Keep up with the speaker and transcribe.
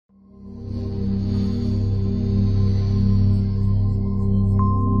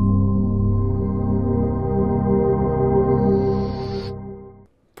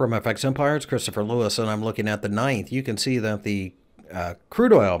From FX Empire, it's Christopher Lewis, and I'm looking at the ninth. You can see that the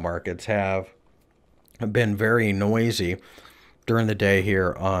crude oil markets have been very noisy during the day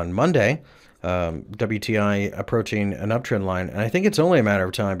here on Monday. WTI approaching an uptrend line, and I think it's only a matter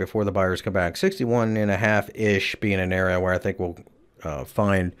of time before the buyers come back. 61 and a half-ish being an area where I think we'll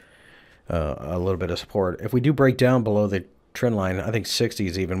find a little bit of support. If we do break down below the trend line, I think 60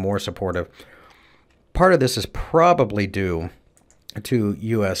 is even more supportive. Part of this is probably due to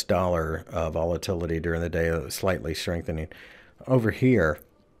U.S. dollar volatility during the day, slightly strengthening. Over here,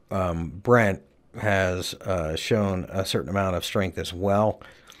 Brent has shown a certain amount of strength as well.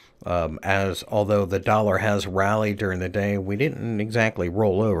 As although the dollar has rallied during the day, we didn't exactly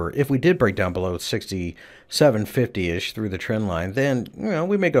roll over. If we did break down below 67.50-ish through the trend line, then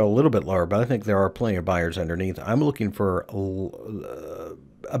we may go a little bit lower, but I think there are plenty of buyers underneath. I'm looking for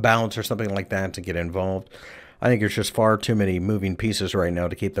a bounce or something like that to get involved. I think there's just far too many moving pieces right now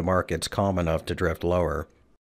to keep the markets calm enough to drift lower.